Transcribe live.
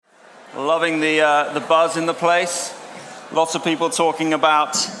Loving the buzz in the place. Lots of people talking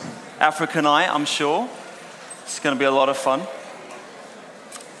about African Eye, I'm sure. It's going to be a lot of fun.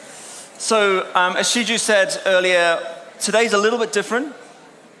 So, as Shiju said earlier, today's a little bit different.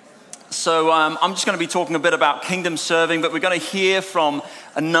 So I'm just going to be talking a bit about kingdom serving, but we're going to hear from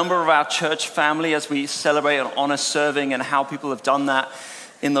a number of our church family as we celebrate and honor serving and how people have done that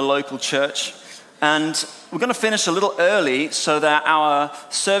in the local church. And we're going to finish a little early so that our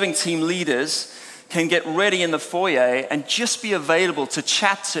serving team leaders can get ready in the foyer and just be available to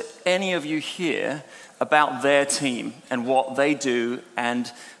chat to any of you here about their team and what they do,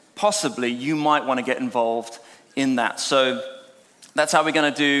 and possibly you might want to get involved in that. So that's how we're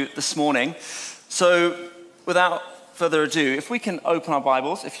going to do this morning. So without further ado, if we can open our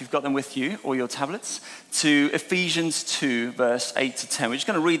Bibles, if you've got them with you, or your tablets, to Ephesians 2, verse 8 to 10. We're just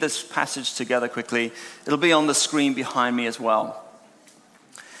going to read this passage together quickly. It'll be on the screen behind me as well.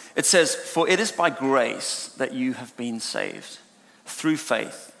 It says, "For it is by grace that you have been saved, through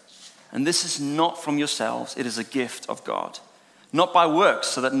faith. And this is not from yourselves, it is a gift of God. Not by works,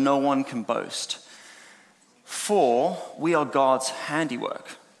 so that no one can boast. For we are God's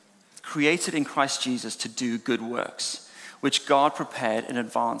handiwork, created in Christ Jesus to do good works, which God prepared in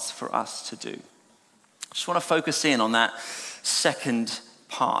advance for us to do." I just want to focus in on that second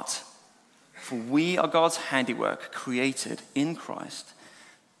part. For we are God's handiwork, created in Christ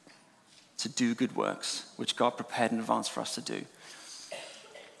to do good works, which God prepared in advance for us to do.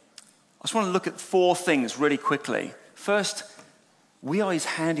 I just want to look at four things really quickly. First, we are his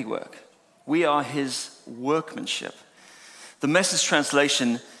handiwork. We are his workmanship. The Message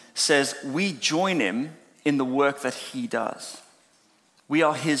translation says we join him in the work that he does. We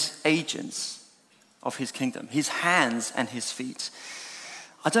are his agents of his kingdom, his hands and his feet.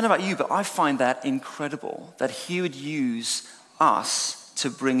 I don't know about you, but I find that incredible that he would use us to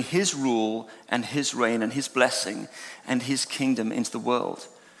bring his rule and his reign and his blessing and his kingdom into the world.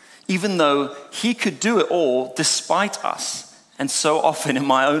 Even though he could do it all despite us. And so often in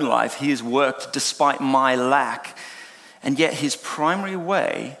my own life, he has worked despite my lack. And yet his primary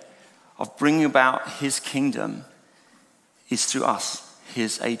way of bringing about his kingdom is through us,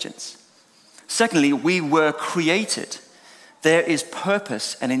 his agents. Secondly, we were created. There is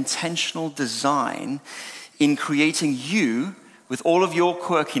purpose and intentional design in creating you with all of your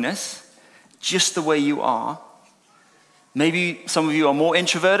quirkiness, just the way you are. Maybe some of you are more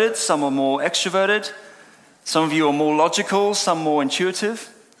introverted, some are more extroverted. Some of you are more logical, some more intuitive.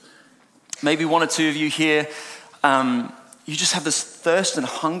 Maybe one or two of you here, you just have this thirst and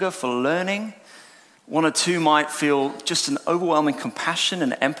hunger for learning. One or two might feel just an overwhelming compassion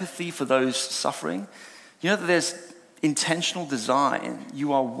and empathy for those suffering. You know that there's intentional design.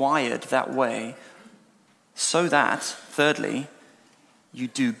 You are wired that way so that, thirdly, you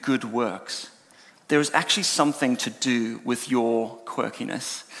do good works. There is actually something to do with your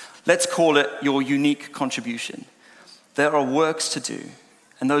quirkiness. Let's call it your unique contribution. There are works to do,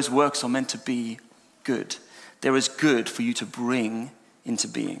 and those works are meant to be good. There is good for you to bring into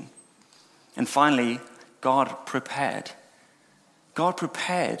being. And finally, God prepared. God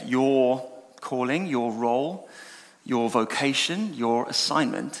prepared your calling, your role, your vocation, your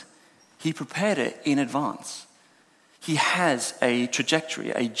assignment. He prepared it in advance. He has a trajectory,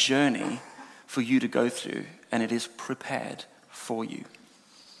 a journey for you to go through, and it is prepared for you.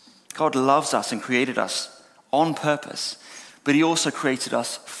 God loves us and created us on purpose, but he also created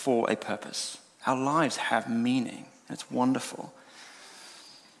us for a purpose. Our lives have meaning, and it's wonderful.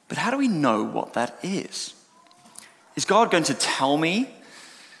 But how do we know what that is? Is God going to tell me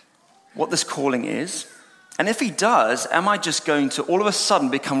what this calling is? And if he does, am I just going to all of a sudden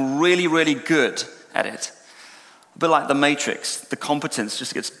become really, really good at it? A bit like the Matrix, the competence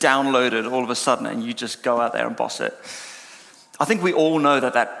just gets downloaded all of a sudden and you just go out there and boss it. I think we all know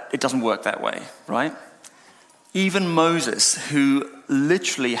that it doesn't work that way, right? Even Moses, who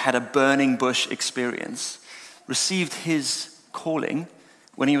literally had a burning bush experience, received his calling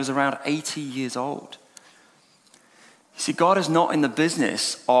when he was around 80 years old. You see, God is not in the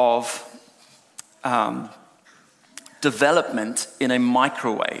business of development in a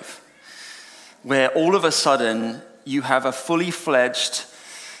microwave, where all of a sudden you have a fully fledged,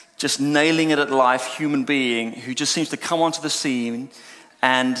 just nailing it at life human being who just seems to come onto the scene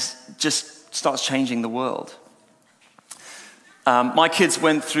and just starts changing the world. My kids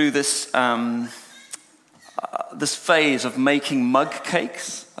went through this phase of making mug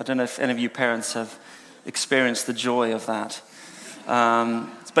cakes. I don't know if any of you parents have experienced the joy of that.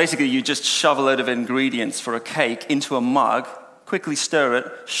 It's basically you just shove a load of ingredients for a cake into a mug, quickly stir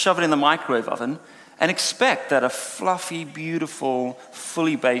it, shove it in the microwave oven, and expect that a fluffy, beautiful,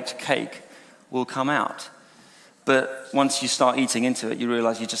 fully baked cake will come out. But once you start eating into it, you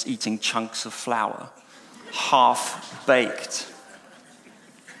realize you're just eating chunks of flour, half baked.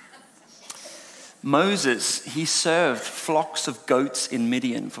 Moses, he served flocks of goats in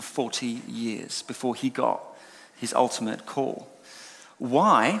Midian for 40 years before he got his ultimate call.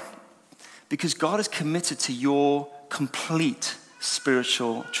 Why? Because God is committed to your complete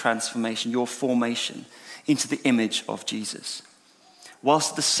spiritual transformation, your formation into the image of Jesus,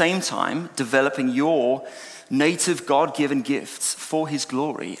 whilst at the same time developing your native God-given gifts for his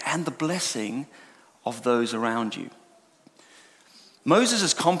glory and the blessing of those around you.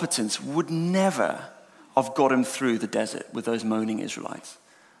 Moses' competence would never have got him through the desert with those moaning Israelites.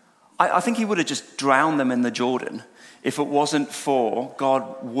 I think he would have just drowned them in the Jordan if it wasn't for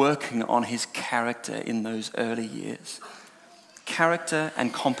God working on his character in those early years. Character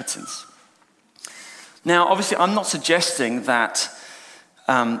and competence. Now, obviously, I'm not suggesting that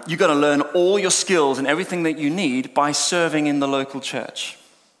you're going to learn all your skills and everything that you need by serving in the local church.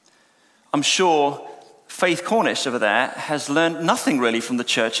 I'm sure Faith Cornish over there has learned nothing really from the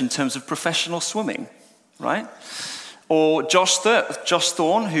church in terms of professional swimming, right? Or Josh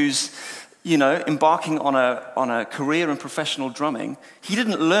Thorne, who's, embarking on a career in professional drumming. He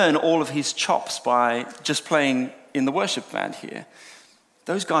didn't learn all of his chops by just playing in the worship band here.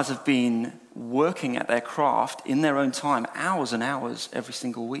 Those guys have been working at their craft in their own time, hours and hours every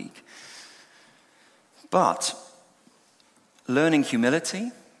single week. But learning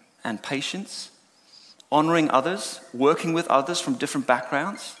humility and patience, honoring others, working with others from different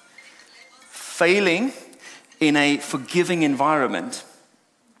backgrounds, failing in a forgiving environment.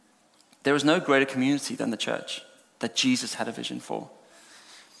 There is no greater community than the church that Jesus had a vision for.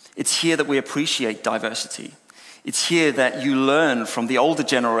 It's here that we appreciate diversity. It's here that you learn from the older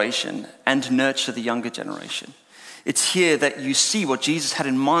generation and nurture the younger generation. It's here that you see what Jesus had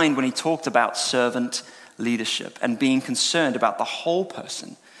in mind when he talked about servant leadership and being concerned about the whole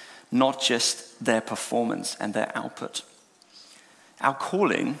person, not just their performance and their output. Our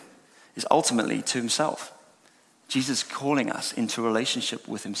calling is ultimately to himself. Jesus is calling us into a relationship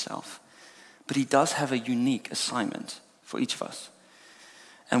with himself. But he does have a unique assignment for each of us.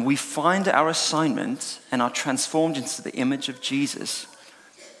 And we find our assignment and are transformed into the image of Jesus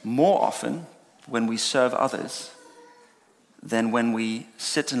more often when we serve others than when we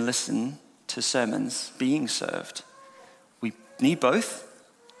sit and listen to sermons being served. We need both.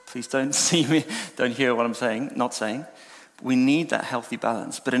 Please don't hear what I'm saying, not saying. We need that healthy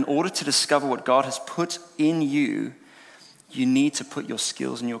balance. But in order to discover what God has put in you, you need to put your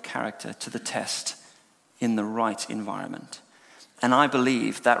skills and your character to the test in the right environment. And I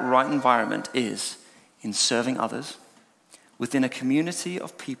believe that right environment is in serving others, within a community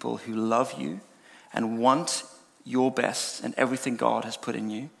of people who love you and want your best and everything God has put in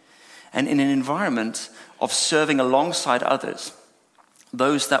you, and in an environment of serving alongside others,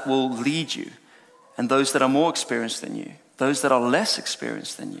 those that will lead you, and those that are more experienced than you, those that are less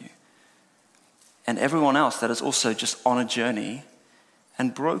experienced than you, and everyone else that is also just on a journey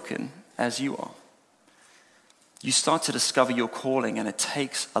and broken as you are. You start to discover your calling, and it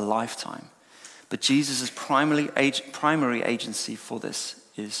takes a lifetime. But Jesus' primary agency for this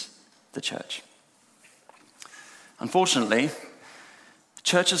is the church. Unfortunately,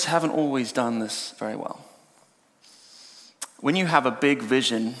 churches haven't always done this very well. When you have a big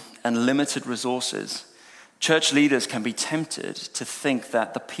vision and limited resources, church leaders can be tempted to think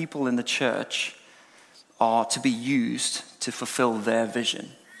that the people in the church are to be used to fulfill their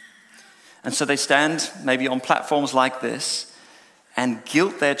vision. And so they stand maybe on platforms like this and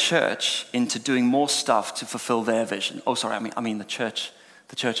guilt their church into doing more stuff to fulfill their vision. I mean the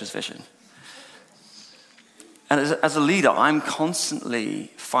church's vision. And as a leader, I'm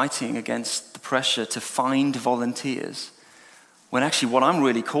constantly fighting against the pressure to find volunteers, when actually what I'm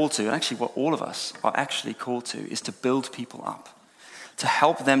really called to, and actually what all of us are actually called to, is to build people up, to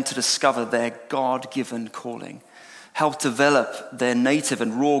help them to discover their God-given calling, help develop their native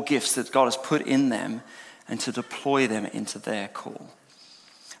and raw gifts that God has put in them, and to deploy them into their call.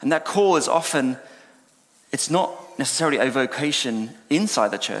 And that call is often, it's not necessarily a vocation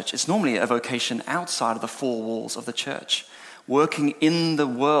inside the church, it's normally a vocation outside of the four walls of the church, working in the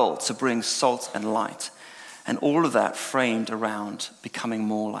world to bring salt and light, and all of that framed around becoming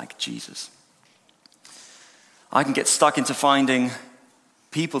more like Jesus. I can get stuck into finding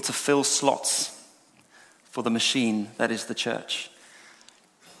people to fill slots for the machine that is the church.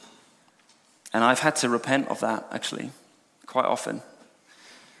 And I've had to repent of that, actually, quite often.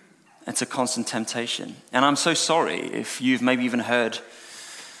 It's a constant temptation. And I'm so sorry if you've maybe even heard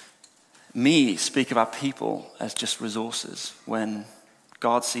me speak about people as just resources when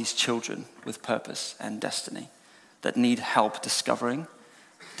God sees children with purpose and destiny that need help discovering,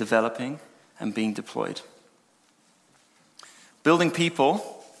 developing, and being deployed. Building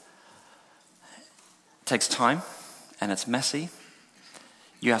people takes time, and it's messy.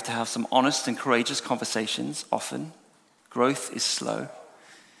 You have to have some honest and courageous conversations often. Growth is slow.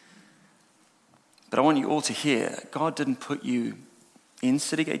 But I want you all to hear, God didn't put you in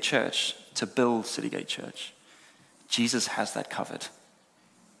Citygate Church to build Citygate Church. Jesus has that covered.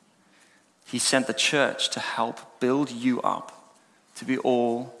 He sent the church to help build you up to be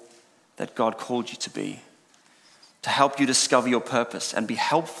all that God called you to be, to help you discover your purpose and be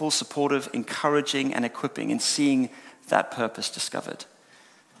helpful, supportive, encouraging, and equipping in seeing that purpose discovered,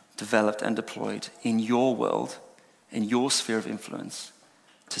 developed, and deployed in your world, in your sphere of influence,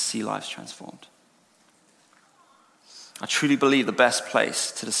 to see lives transformed. I truly believe the best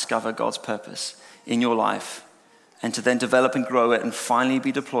place to discover God's purpose in your life and to then develop and grow it and finally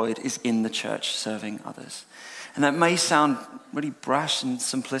be deployed is in the church, serving others. And that may sound really brash and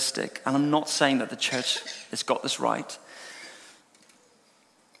simplistic, and I'm not saying that the church has got this right,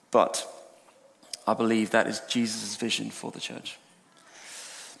 but I believe that is Jesus' vision for the church.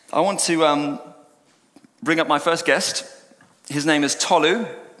 I want to bring up my first guest. His name is Tolu,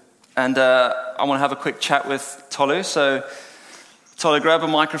 and I want to have a quick chat with Tolu. So, Tolu, grab a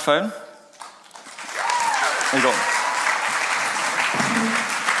microphone. There you go.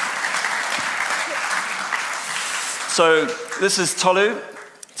 So, this is Tolu.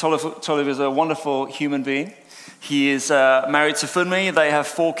 Tolu is a wonderful human being. He is married to Funmi. They have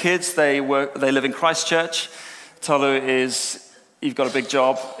 4 kids. They live in Christchurch. Tolu you've got a big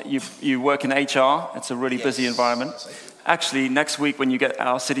job. You work in HR. It's a really busy environment. Actually, next week when you get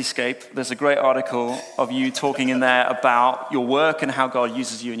our Cityscape, there's a great article of you talking in there about your work and how God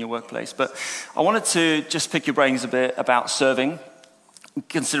uses you in your workplace. But I wanted to just pick your brains a bit about serving,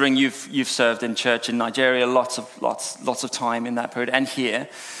 considering you've served in church in Nigeria, lots of time in that period, and here.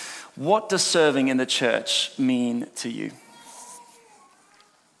 What does serving in the church mean to you?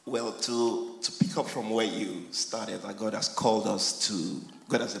 Well, to pick up from where you started, that God has called us to,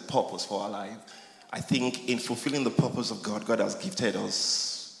 God has a purpose for our life. I think in fulfilling the purpose of God, God has gifted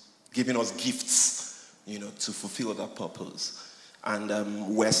us, given us gifts, to fulfill that purpose. And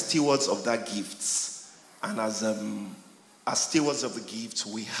we're stewards of that gifts. And as stewards of the gifts,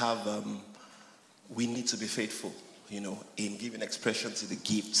 we need to be faithful, in giving expression to the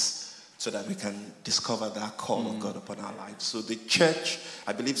gifts so that we can discover that call of God upon our lives. So the church,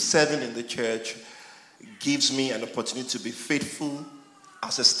 I believe serving in the church gives me an opportunity to be faithful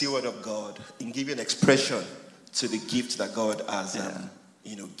as a steward of God in giving expression to the gift that God has,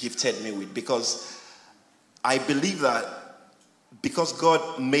 gifted me with. Because I believe that because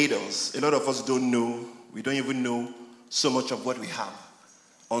God made us, a lot of us we don't even know so much of what we have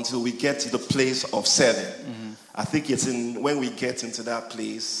until we get to the place of serving. Mm-hmm. I think it's when we get into that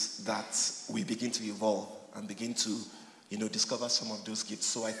place that we begin to evolve and begin to, discover some of those gifts.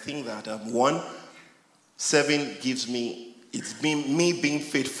 So I think that serving gives me, me being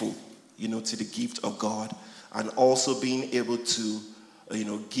faithful, to the gift of God, and also being able to,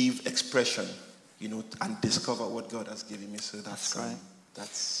 give expression, and discover what God has given me. So that's great.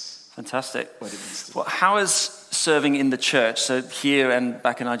 That's fantastic. What it means to well, how is serving in the church? So here and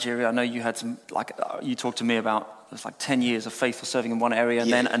back in Nigeria, I know you had some, you talked to me about, it's 10 years of faithful serving in one area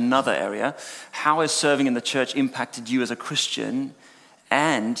and then another area. How has serving in the church impacted you as a Christian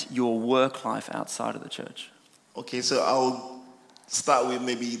and your work life outside of the church? Okay, so I'll start with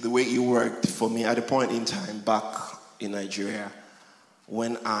maybe the way it worked for me at a point in time back in Nigeria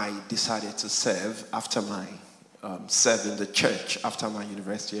when I decided to serve after my serving the church after my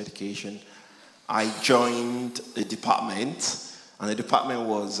university education. I joined a department, and the department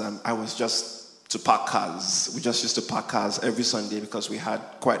was, I was just to park cars. We just used to park cars every Sunday because we had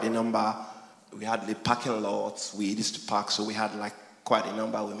quite a number. We had the parking lots we used to park, so we had quite a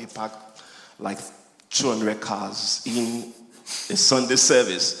number. We may park 200 cars in a Sunday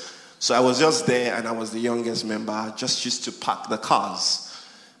service. So I was just there, and I was the youngest member. I just used to park the cars.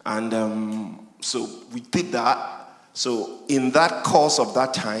 And so we did that. So in that course of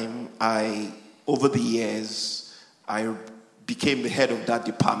that time, over the years, I became the head of that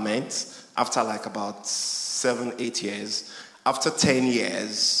department after about 7-8 years. After 10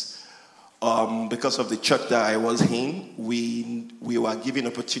 years, because of the church that I was in, we were given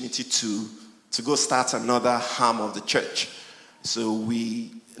opportunity to go start another arm of the church. So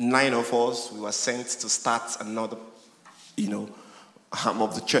 9 of us, we were sent to start another, arm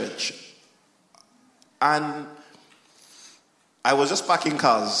of the church. And I was just parking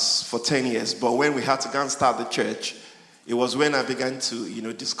cars for 10 years, but when we had to go and start the church, it was when I began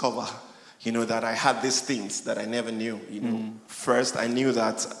to, discover, that I had these things that I never knew, First, I knew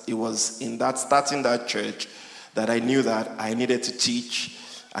that it was in that starting that church that I knew that I needed to teach,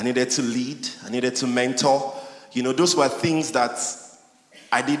 I needed to lead, I needed to mentor. Those were things that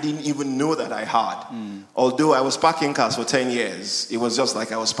I didn't even know that I had. Although I was parking cars for 10 years, it was just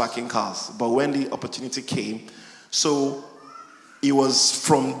like I was parking cars. But when the opportunity came, so it was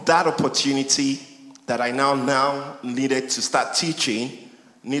from that opportunity that I now needed to start teaching,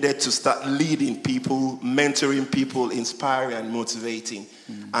 needed to start leading people, mentoring people, inspiring and motivating.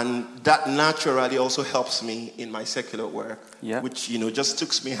 And that naturally also helps me in my secular work, which, just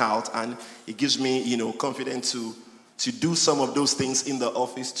takes me out, and it gives me, confidence to do some of those things in the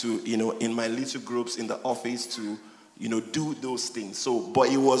office, to, in my little groups in the office, to, do those things. So, but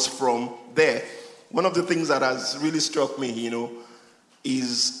it was from there. One of the things that has really struck me,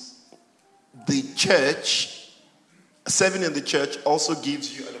 is the church. Serving in the church also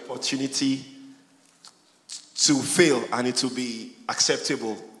gives you an opportunity to fail and it will be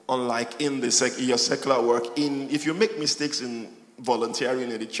acceptable, unlike in your secular work. If you make mistakes in volunteering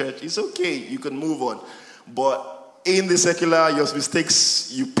in the church, it's okay, you can move on. But in the secular, your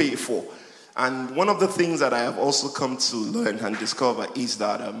mistakes you pay for. And one of the things that I have also come to learn and discover is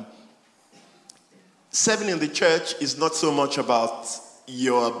that serving in the church is not so much about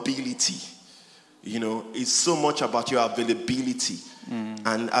your ability. It's so much about your availability.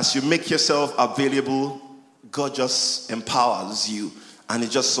 And as you make yourself available, God just empowers you and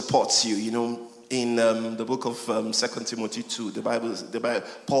it just supports you. In the book of 2 Timothy 2, the Bible,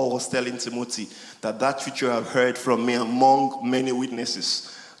 Paul was telling Timothy that which you have heard from me among many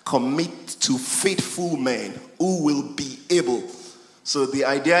witnesses, commit to faithful men who will be able. So the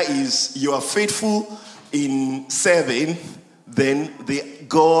idea is you are faithful in serving, then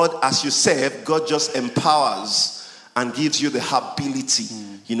God, as you serve, God just empowers and gives you the ability,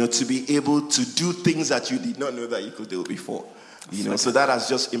 to be able to do things that you did not know that you could do before. So that has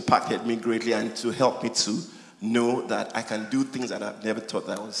just impacted me greatly and to help me to know that I can do things that I've never thought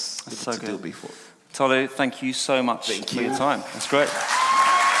that I was able to do before. Tolu, thank you so much for your time. That's great.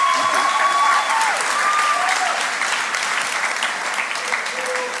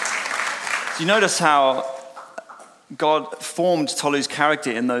 Do you notice how God formed Tolu's character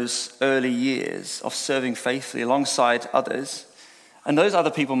in those early years of serving faithfully alongside others? And those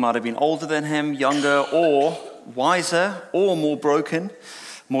other people might have been older than him, younger, or wiser, or more broken,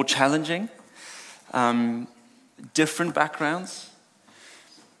 more challenging, different backgrounds.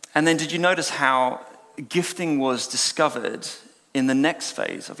 And then did you notice how gifting was discovered in the next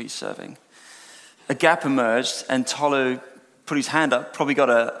phase of his serving? A gap emerged and Tolu put his hand up, probably got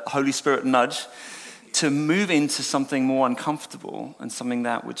a Holy Spirit nudge to move into something more uncomfortable and something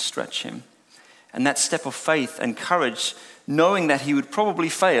that would stretch him. And that step of faith and courage, knowing that he would probably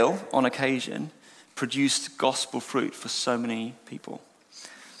fail on occasion, produced gospel fruit for so many people.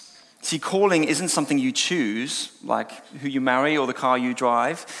 See, calling isn't something you choose, like who you marry or the car you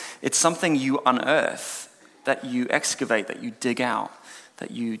drive. It's something you unearth, that you excavate, that you dig out,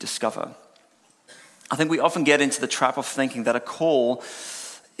 that you discover. I think we often get into the trap of thinking that a call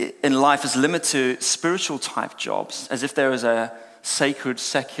in life is limited to spiritual type jobs, as if there is a sacred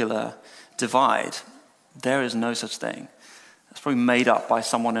secular divide. There is no such thing. It's probably made up by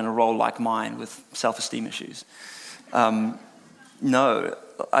someone in a role like mine with self-esteem issues. No,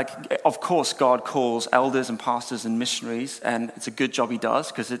 of course God calls elders and pastors and missionaries, and it's a good job he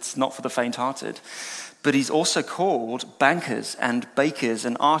does because it's not for the faint-hearted. But he's also called bankers and bakers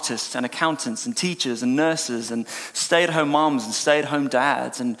and artists and accountants and teachers and nurses and stay-at-home moms and stay-at-home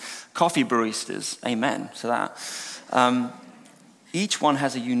dads and coffee baristas. Amen to that. Each one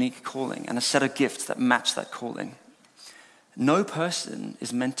has a unique calling and a set of gifts that match that calling. No person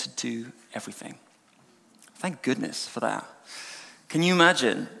is meant to do everything. Thank goodness for that. Can you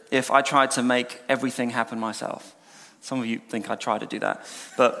imagine if I tried to make everything happen myself? Some of you think I try to do that.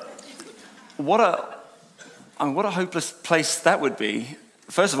 But what a hopeless place that would be.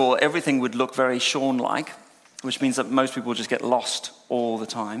 First of all, everything would look very Sean-like, which means that most people just get lost all the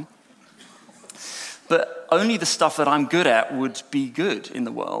time. But only the stuff that I'm good at would be good in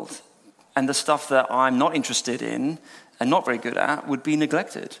the world. And the stuff that I'm not interested in and not very good at would be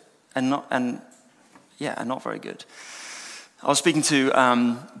neglected and not very good. I was speaking to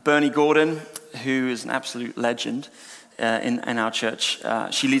Bernie Gordon, who is an absolute legend in our church.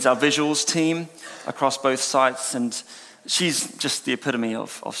 She leads our visuals team across both sites, and she's just the epitome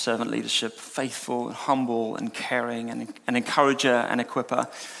of servant leadership, faithful and humble and caring and an encourager and equipper.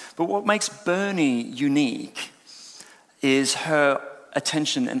 But what makes Bernie unique is her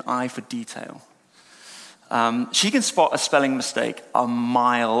attention and eye for detail. She can spot a spelling mistake a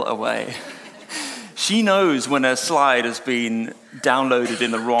mile away. She knows when a slide has been downloaded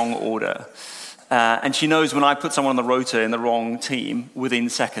in the wrong order. And she knows when I put someone on the rota in the wrong team within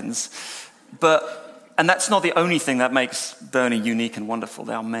seconds. And that's not the only thing that makes Bernie unique and wonderful.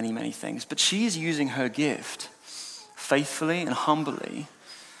 There are many, many things. But she is using her gift faithfully and humbly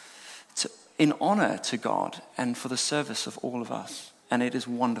in honor to God and for the service of all of us. And it is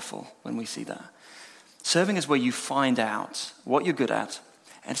wonderful when we see that. Serving is where you find out what you're good at.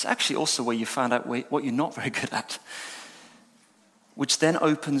 And it's actually also where you find out what you're not very good at, which then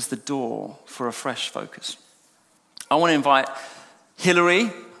opens the door for a fresh focus. I want to invite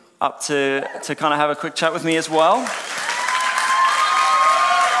Hillary up to kind of have a quick chat with me as well.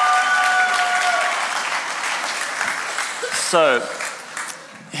 So,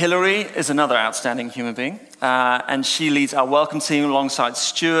 Hillary is another outstanding human being, and she leads our welcome team alongside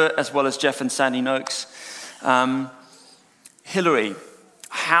Stuart, as well as Jeff and Sandy Noakes. Hillary,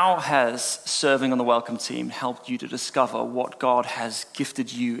 how has serving on the welcome team helped you to discover what God has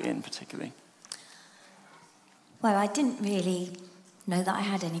gifted you in particularly? Well, I didn't really know that I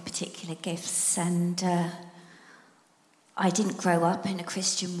had any particular gifts, and I didn't grow up in a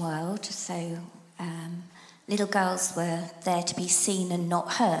Christian world, so little girls were there to be seen and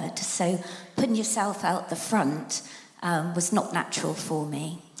not heard, so putting yourself out the front was not natural for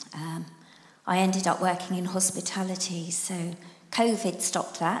me. I ended up working in hospitality, so COVID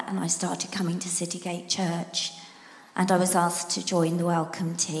stopped that, and I started coming to Citygate Church, and I was asked to join the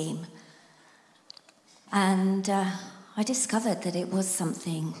welcome team. And I discovered that it was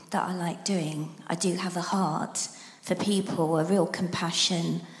something that I liked doing. I do have a heart for people, a real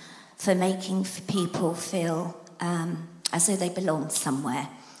compassion for making people feel as though they belong somewhere.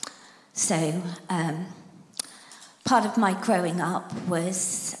 So part of my growing up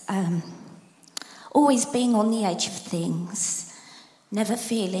was always being on the edge of things, never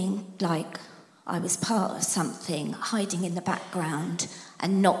feeling like I was part of something, hiding in the background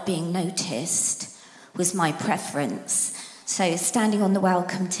and not being noticed was my preference. So standing on the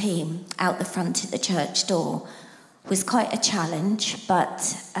welcome team out the front at the church door was quite a challenge,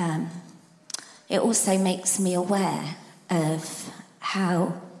 but it also makes me aware of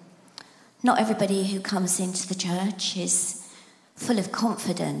how not everybody who comes into the church is full of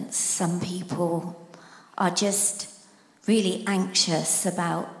confidence. Some people are just really anxious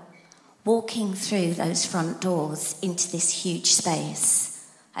about walking through those front doors into this huge space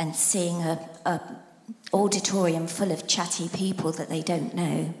and seeing a auditorium full of chatty people that they don't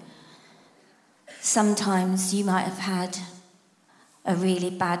know. Sometimes you might have had a really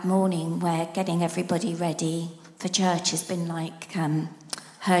bad morning where getting everybody ready for church has been like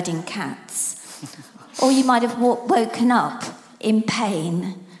herding cats. Or you might have woken up in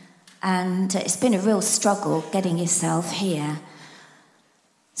pain, and it's been a real struggle getting yourself here.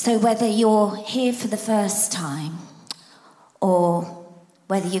 So whether you're here for the first time or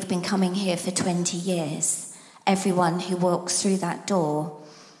whether you've been coming here for 20 years, everyone who walks through that door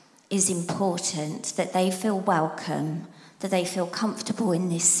is important, that they feel welcome, that they feel comfortable in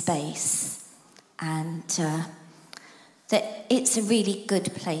this space, and that it's a really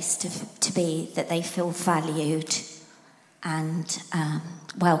good place to be, that they feel valued and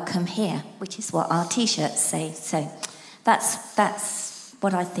welcome here, which is what our T-shirts say. So that's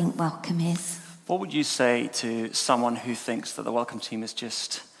what I think welcome is. What would you say to someone who thinks that the welcome team is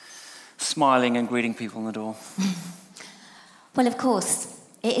just smiling and greeting people on the door? Well, of course,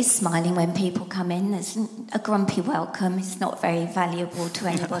 it is smiling when people come in. There's a grumpy welcome is not very valuable to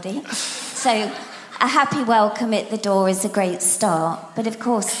anybody. So a happy welcome at the door is a great start. But of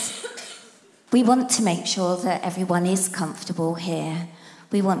course, we want to make sure that everyone is comfortable here.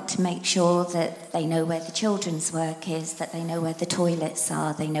 We want to make sure that they know where the children's work is, that they know where the toilets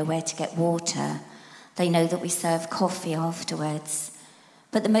are, they know where to get water, they know that we serve coffee afterwards.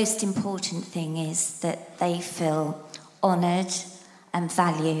 But the most important thing is that they feel honoured and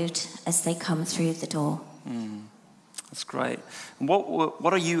valued as they come through the door. That's great. And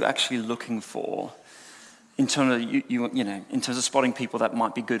what are you actually looking for in terms of in terms of spotting people that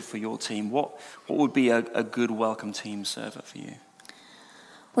might be good for your team? What would be a good welcome team server for you?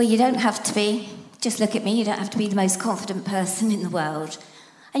 Well, you don't have to be, just look at me, you don't have to be the most confident person in the world.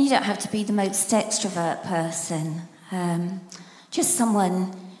 And you don't have to be the most extrovert person. Just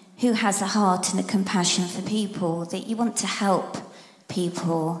someone who has a heart and a compassion for people, that you want to help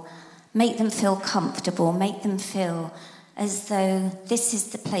people, make them feel comfortable, make them feel as though this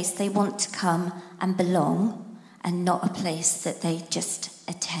is the place they want to come and belong, and not a place that they just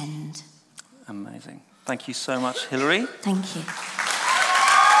attend. Amazing. Thank you so much, Hilary. Thank you.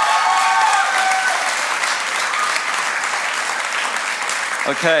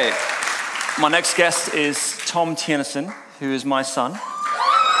 Okay, my next guest is Tom Tierneson, who is my son.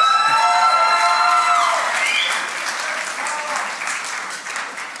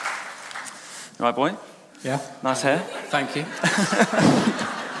 You right, boy? Yeah. Nice hair. Thank you.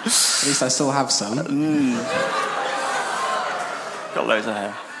 At least I still have some. Got loads of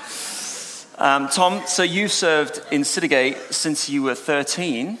hair. Tom, so you've served in Citygate since you were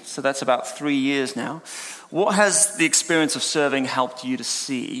 13, so that's about 3 years now. What has the experience of serving helped you to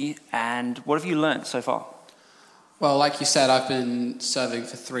see, and what have you learned so far? Well, like you said, I've been serving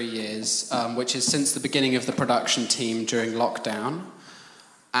for 3 years, which is since the beginning of the production team during lockdown.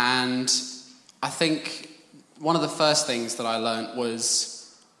 And I think one of the first things that I learned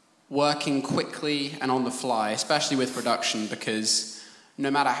was working quickly and on the fly, especially with production, because no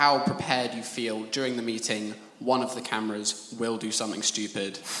matter how prepared you feel during the meeting, one of the cameras will do something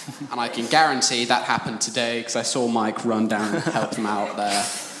stupid. And I can guarantee that happened today, because I saw Mike run down and help him out there.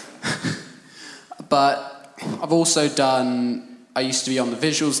 But I've also I used to be on the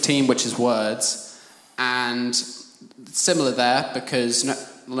visuals team, which is words, and similar there, because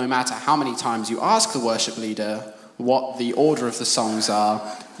no matter how many times you ask the worship leader what the order of the songs are,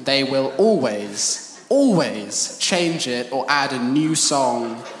 they will always change it or add a new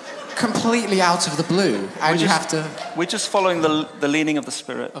song completely out of the blue. And We're just following the leaning of the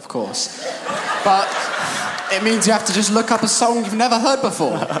Spirit. Of course. But it means you have to just look up a song you've never heard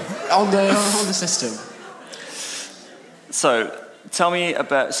before on the system. So, tell me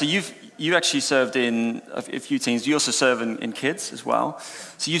about... So you actually served in a few teams. You also serve in kids as well.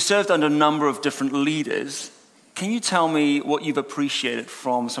 So you've served under a number of different leaders. Can you tell me what you've appreciated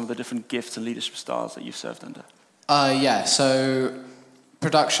from some of the different gifts and leadership styles that you've served under? Yeah, so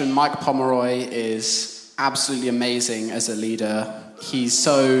production, Mike Pomeroy is absolutely amazing as a leader. He's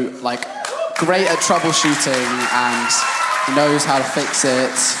so, great at troubleshooting and he knows how to fix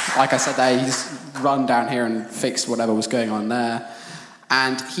it. Like I said there, he's run down here and fixed whatever was going on there.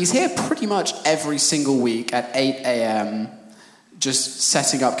 And he's here pretty much every single week at 8 a.m., just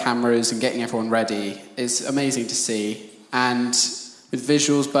setting up cameras and getting everyone ready. It's amazing to see. And with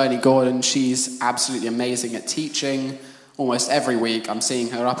visuals, Bernie Gordon, she's absolutely amazing at teaching. Almost every week I'm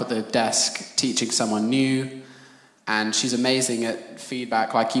seeing her up at the desk teaching someone new. And she's amazing at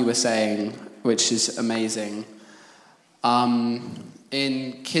feedback, like you were saying, which is amazing.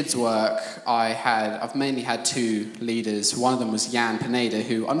 In kids' work, I've mainly had 2 leaders. One of them was Jan Pineda,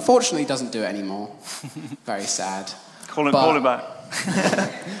 who unfortunately doesn't do it anymore. Very sad. Call him back.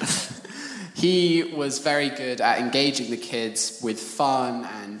 He was very good at engaging the kids with fun,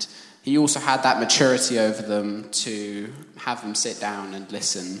 and he also had that maturity over them to have them sit down and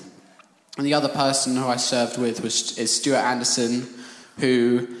listen. And the other person who I served with is Stuart Anderson,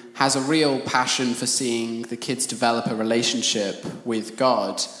 who has a real passion for seeing the kids develop a relationship with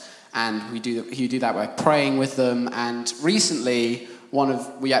God. And we do that by praying with them. And recently,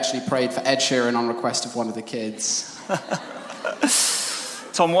 we actually prayed for Ed Sheeran on request of one of the kids.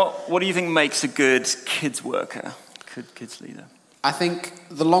 Tom, what do you think makes a good kids worker, good kids leader? I think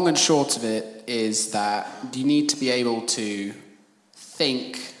the long and short of it is that you need to be able to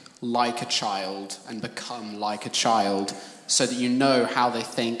think like a child and become like a child so that you know how they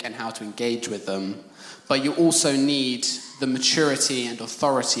think and how to engage with them. But you also need the maturity and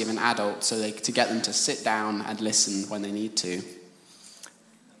authority of an adult to get them to sit down and listen when they need to. Do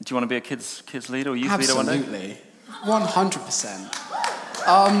you want to be a kids leader or youth leader one day? Absolutely. 100%.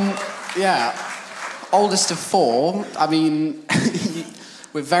 Yeah. Oldest of 4. I mean,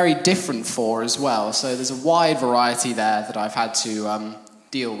 we're very different 4 as well. So there's a wide variety there that I've had to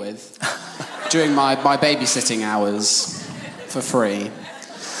deal with during my babysitting hours for free.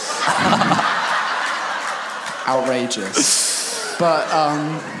 Outrageous. But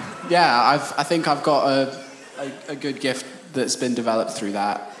yeah, I think I've got a good gift that's been developed through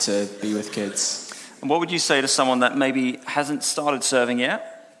that to be with kids. And what would you say to someone that maybe hasn't started serving yet?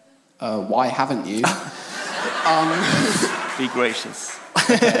 Why haven't you? Be gracious.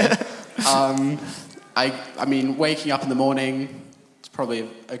 I mean, waking up in the morning is probably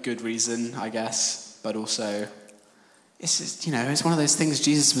a good reason, I guess. But also, it's just, it's one of those things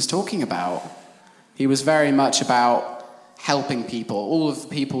Jesus was talking about. He was very much about helping people. All of the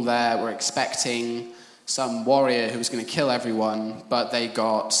people there were expecting some warrior who was going to kill everyone, but they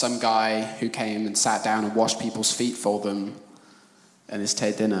got some guy who came and sat down and washed people's feet for them and his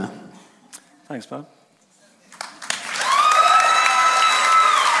dinner. Thanks, bud.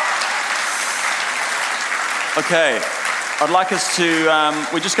 Okay, I'd like us to,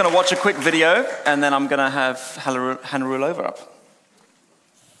 we're just going to watch a quick video, and then I'm going to have Hannah Rulova up.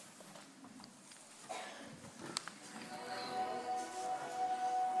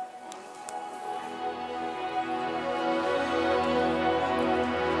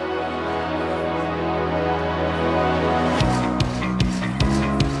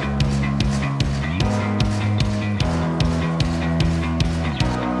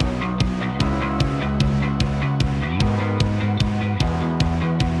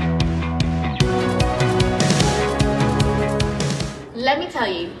 Let me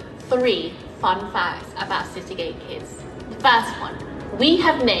tell you 3 fun facts about Citygate Kids. The first one, we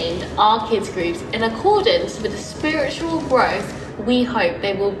have named our kids groups in accordance with the spiritual growth we hope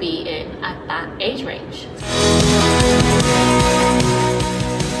they will be in at that age range.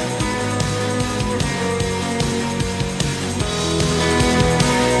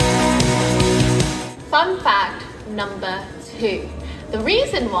 Fun fact number 2. The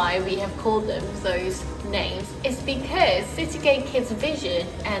reason why we have called them those names is because Citygate Kids' vision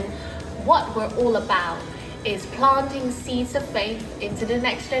and what we're all about is planting seeds of faith into the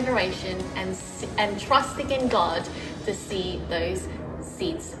next generation and trusting in God to see those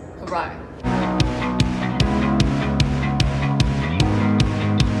seeds grow.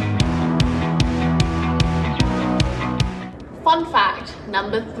 Fun fact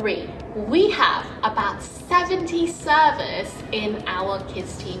number 3. We have about 70 servers in our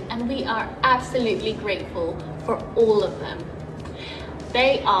kids team, and we are absolutely grateful for all of them.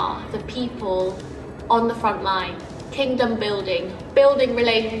 They are the people on the front line, kingdom building, building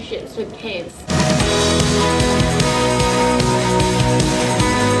relationships with kids.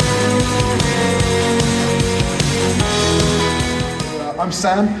 I'm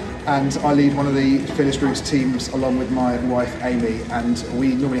Sam, and I lead one of the Fearless Roots teams along with my wife Amy, and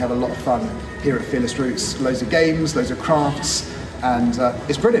we normally have a lot of fun here at Fearless Roots. Loads of games, loads of crafts, and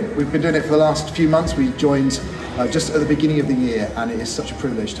it's brilliant. We've been doing it for the last few months. We joined just at the beginning of the year, and it is such a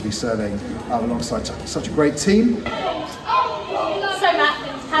privilege to be serving alongside such a great team. So Matt,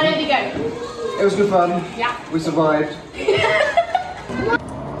 how did it go? It was good fun. Yeah. We survived.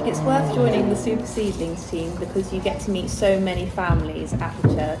 It's worth joining the Super Seedlings team because you get to meet so many families at the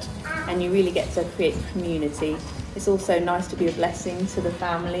church and you really get to create a community. It's also nice to be a blessing to the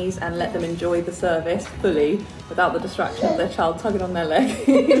families and let them enjoy the service fully without the distraction of their child tugging on their leg.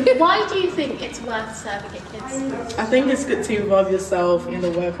 Why do you think it's worth serving at kids? I think it's good to involve yourself in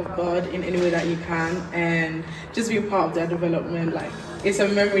the work of God in any way that you can and just be a part of their development. Like, it's a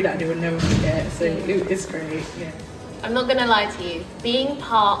memory that they will never forget, so it's great, yeah. I'm not gonna lie to you, being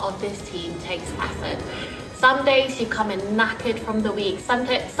part of this team takes effort. Some days you come in knackered from the week, some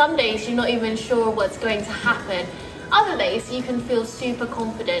days you're not even sure what's going to happen. Other days you can feel super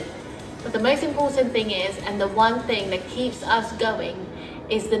confident. But the most important thing is, and the one thing that keeps us going,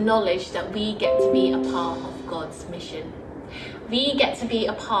 is the knowledge that we get to be a part of God's mission. We get to be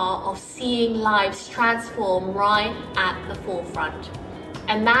a part of seeing lives transform right at the forefront.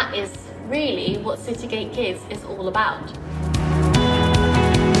 And that is really what Citygate Kids is all about.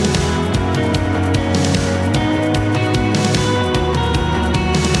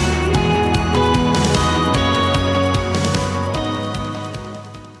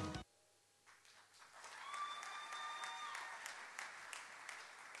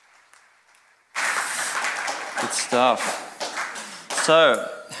 Good stuff. So,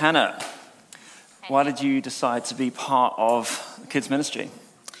 Hannah, why did you decide to be part of the kids' ministry?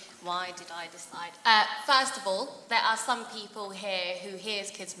 Why did I decide? First of all, there are some people here who hears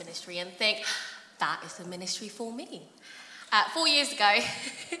kids ministry and think, that is the ministry for me. 4 years ago,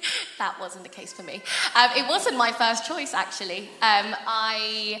 that wasn't the case for me. It wasn't my first choice, actually.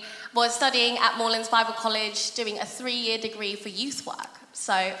 I was studying at Moorlands Bible College, doing a 3-year degree for youth work.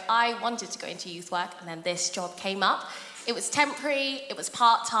 So I wanted to go into youth work, and then this job came up. It was temporary, it was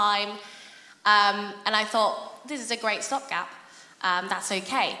part-time, and I thought, this is a great stopgap. That's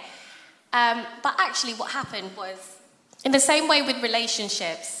okay. But actually what happened was, in the same way with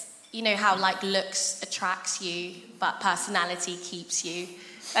relationships, you know how like looks attracts you, but personality keeps you.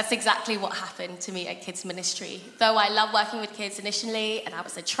 That's exactly what happened to me at kids ministry. Though I love working with kids initially and I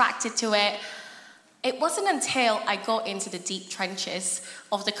was attracted to it, it wasn't until I got into the deep trenches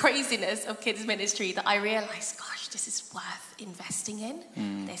of the craziness of kids ministry that I realized, gosh, this is worth investing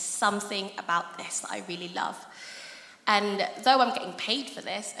in. There's something about this that I really love. And though I'm getting paid for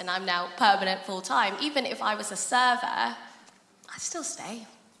this and I'm now permanent full-time, even if I was a server, I'd still stay,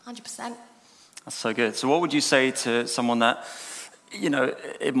 100%. That's so good. So what would you say to someone that, you know,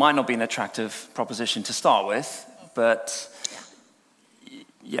 it might not be an attractive proposition to start with, but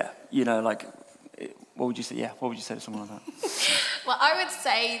yeah, you know, like what would you say? Yeah, what would you say to someone like that? Well, I would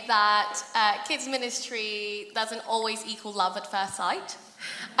say that kids ministry doesn't always equal love at first sight.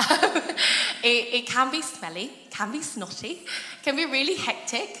 It can be smelly, can be snotty, can be really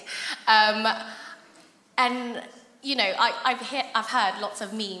hectic. And, you know, I've heard lots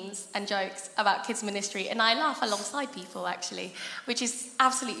of memes and jokes about kids ministry, and I laugh alongside people, actually, which is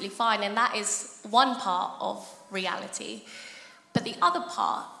absolutely fine. And that is one part of reality. But the other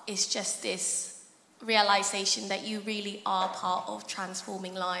part is just this realization that you really are part of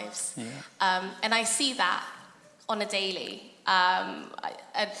transforming lives. Yeah. And I see that on a daily.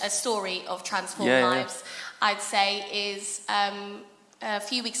 A story of transformed lives, I'd say, is a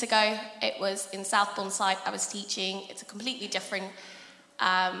few weeks ago. It was in Southbourne site. I was teaching. It's a completely different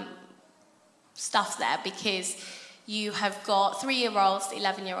stuff there, because you have got 3-year-olds to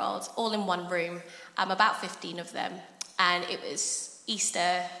 11-year-olds all in one room, about 15 of them, and it was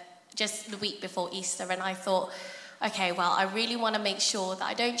Easter, just the week before Easter, and I thought, okay, well, I really want to make sure that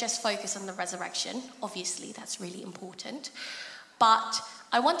I don't just focus on the resurrection. Obviously, that's really important. But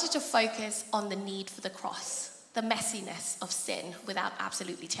I wanted to focus on the need for the cross, the messiness of sin, without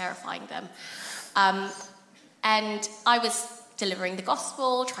absolutely terrifying them. And I was delivering the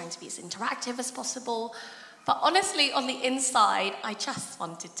gospel, trying to be as interactive as possible. But honestly, on the inside, I just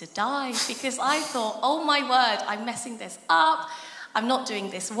wanted to die, because I thought, oh my word, I'm messing this up. I'm not doing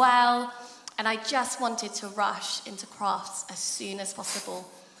this well. And I just wanted to rush into crafts as soon as possible.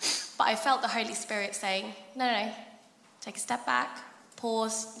 But I felt the Holy Spirit saying, no, take a step back,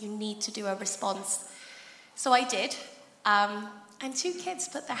 pause, you need to do a response. So I did, and 2 kids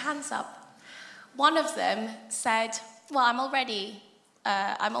put their hands up. One of them said, well, I'm already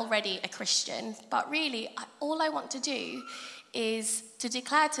a Christian, but really, all I want to do is to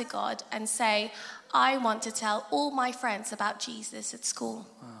declare to God and say, I want to tell all my friends about Jesus at school.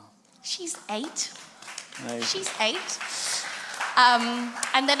 Wow. She's 8. Amazing. She's 8.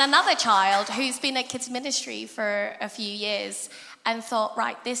 And then another child who's been at kids ministry for a few years and thought,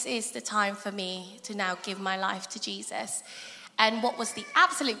 right, this is the time for me to now give my life to Jesus. And what was the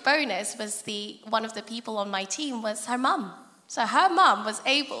absolute bonus was one of the people on my team was her mum. So her mum was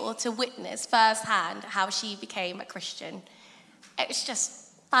able to witness firsthand how she became a Christian. It was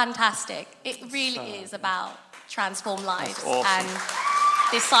just fantastic. It really is about transformed lives and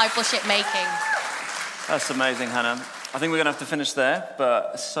discipleship making. That's amazing, Hannah. I think we're going to have to finish there,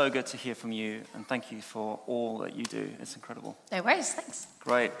 but it's so good to hear from you, and thank you for all that you do. It's incredible. No worries, thanks.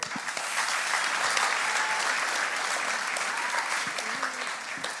 Great.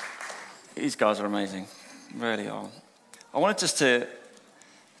 These guys are amazing, really are. I wanted to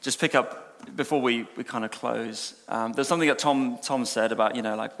pick up before we kind of close. There's something that Tom said about, you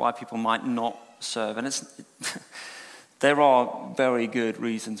know, like why people might not serve, and there are very good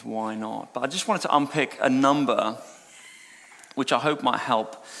reasons why not. But I just wanted to unpick a number which I hope might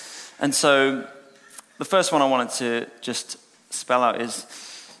help. And so the first one I wanted to just spell out is,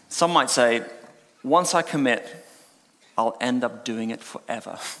 some might say, once I commit, I'll end up doing it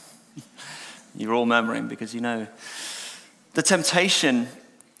forever. You're all murmuring because you know. The temptation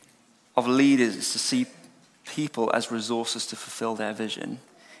of leaders is to see people as resources to fulfill their vision,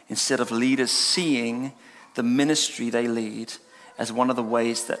 instead of leaders seeing the ministry they lead as one of the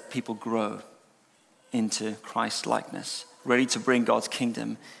ways that people grow into Christ-likeness, ready to bring God's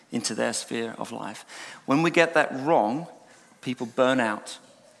kingdom into their sphere of life. When we get that wrong, people burn out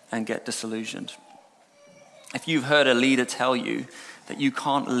and get disillusioned. If you've heard a leader tell you that you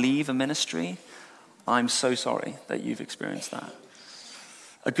can't leave a ministry, I'm so sorry that you've experienced that.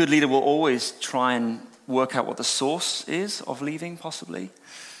 A good leader will always try and work out what the source is of leaving, possibly,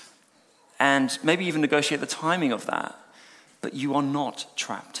 and maybe even negotiate the timing of that, but you are not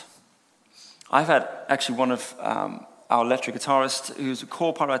trapped. I've had actually one of our electric guitarists, who's a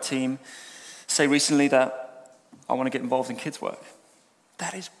core part of our team, say recently that I want to get involved in kids' work.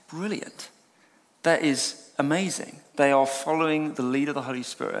 That is brilliant. That is amazing. They are following the lead of the Holy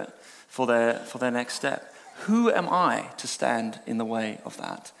Spirit for their next step. Who am I to stand in the way of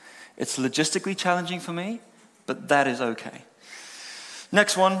that? It's logistically challenging for me, but that is okay.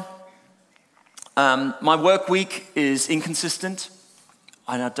 Next one. My work week is inconsistent,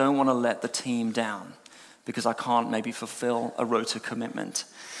 and I don't want to let the team down because I can't maybe fulfill a rota commitment.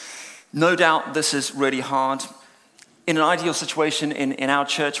 No doubt this is really hard. In an ideal situation in our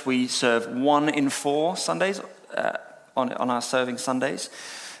church, we serve 1 in 4 Sundays on our serving Sundays.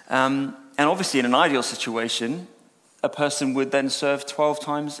 And obviously in an ideal situation, a person would then serve 12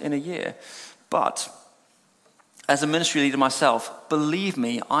 times in a year. But as a ministry leader myself, believe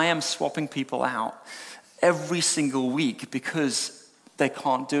me, I am swapping people out every single week because they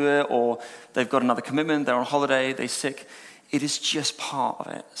can't do it, or they've got another commitment, they're on holiday, they're sick. It is just part of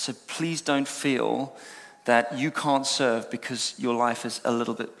it. So please don't feel that you can't serve because your life is a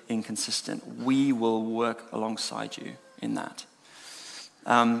little bit inconsistent. We will work alongside you in that.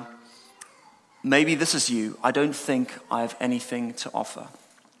 Maybe this is you. I don't think I have anything to offer.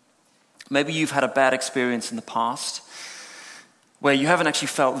 Maybe you've had a bad experience in the past where you haven't actually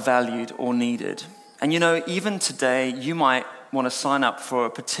felt valued or needed. And even today, you might want to sign up for a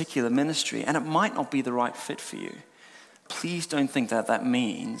particular ministry, and it might not be the right fit for you. Please don't think that that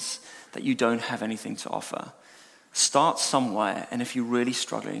means that you don't have anything to offer. Start somewhere, and if you're really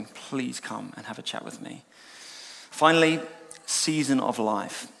struggling, please come and have a chat with me. Finally, season of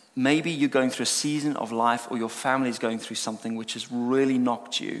life. Maybe you're going through a season of life, or your family is going through something which has really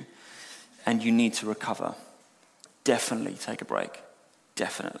knocked you, and you need to recover. Definitely take a break.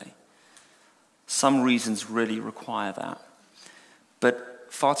 Definitely. Some reasons really require that. But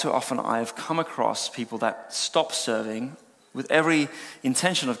far too often I have come across people that stop serving with every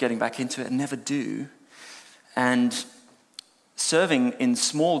intention of getting back into it and never do. And serving in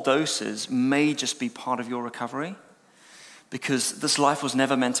small doses may just be part of your recovery, because this life was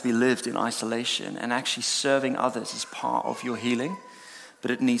never meant to be lived in isolation, and actually serving others is part of your healing, but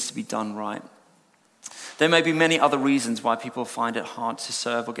it needs to be done right. There may be many other reasons why people find it hard to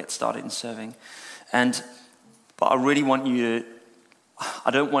serve or get started in serving. But I really want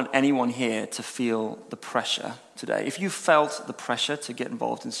I don't want anyone here to feel the pressure today. If you felt the pressure to get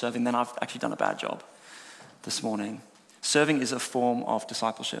involved in serving, then I've actually done a bad job this morning. Serving is a form of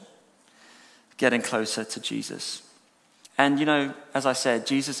discipleship, getting closer to Jesus. And as I said,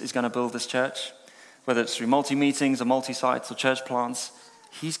 Jesus is going to build this church, whether it's through multi-meetings or multi-sites or church plants.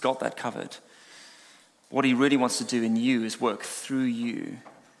 He's got that covered. What he really wants to do in you is work through you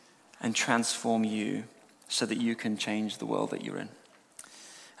and transform you so that you can change the world that you're in.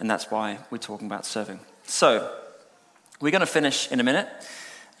 And that's why we're talking about serving. So, we're going to finish in a minute.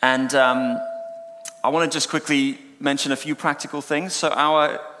 And I want to just quickly mention a few practical things. So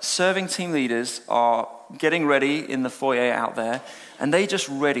our serving team leaders are getting ready in the foyer out there, and they're just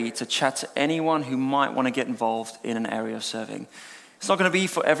ready to chat to anyone who might want to get involved in an area of serving. It's not going to be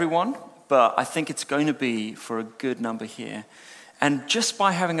for everyone, but I think it's going to be for a good number here. And just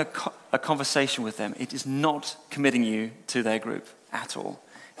by having a conversation with them, it is not committing you to their group at all.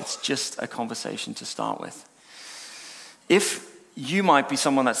 It's just a conversation to start with. If you might be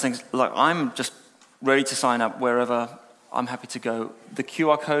someone that thinks, look, I'm just ready to sign up wherever, I'm happy to go, the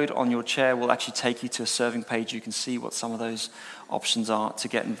QR code on your chair will actually take you to a serving page. You can see what some of those options are to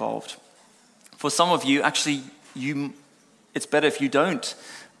get involved. For some of you, actually, it's better if you don't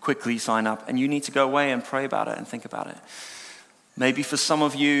quickly sign up, and you need to go away and pray about it and think about it. Maybe for some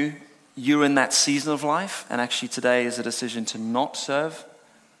of you, you're in that season of life, and actually today is a decision to not serve.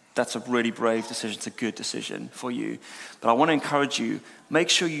 That's a really brave decision. It's a good decision for you. But I want to encourage you, make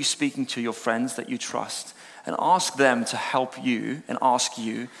sure you're speaking to your friends that you trust and ask them to help you and ask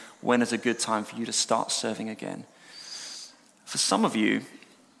you when is a good time for you to start serving again. For some of you,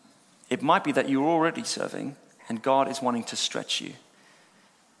 it might be that you're already serving and God is wanting to stretch you.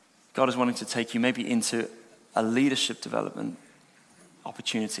 God is wanting to take you maybe into a leadership development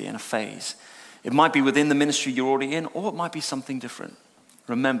opportunity and a phase. It might be within the ministry you're already in, or it might be something different.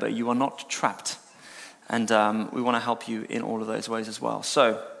 Remember, you are not trapped. And we want to help you in all of those ways as well.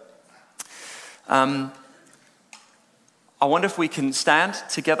 So, I wonder if we can stand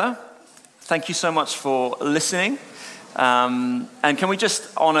together. Thank you so much for listening. And can we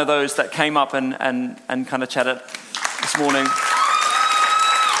just honor those that came up and kind of chatted this morning?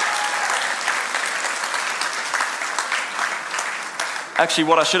 Actually,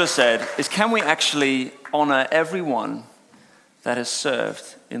 what I should have said is, can we actually honor everyone that has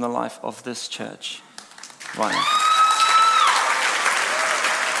served in the life of this church right now?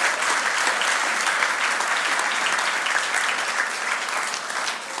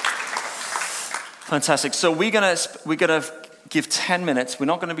 Fantastic. So we're gonna give 10 minutes. We're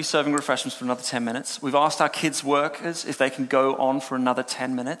not going to be serving refreshments for another 10 minutes. We've asked our kids workers if they can go on for another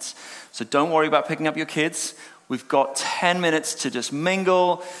 10 minutes. So don't worry about picking up your kids. We've got 10 minutes to just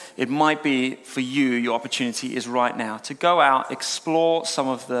mingle. It might be for you, your opportunity is right now to go out, explore some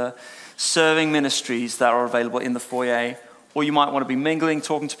of the serving ministries that are available in the foyer, or you might want to be mingling,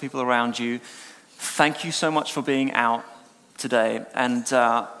 talking to people around you. Thank you so much for being out today, and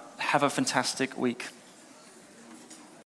have a fantastic week.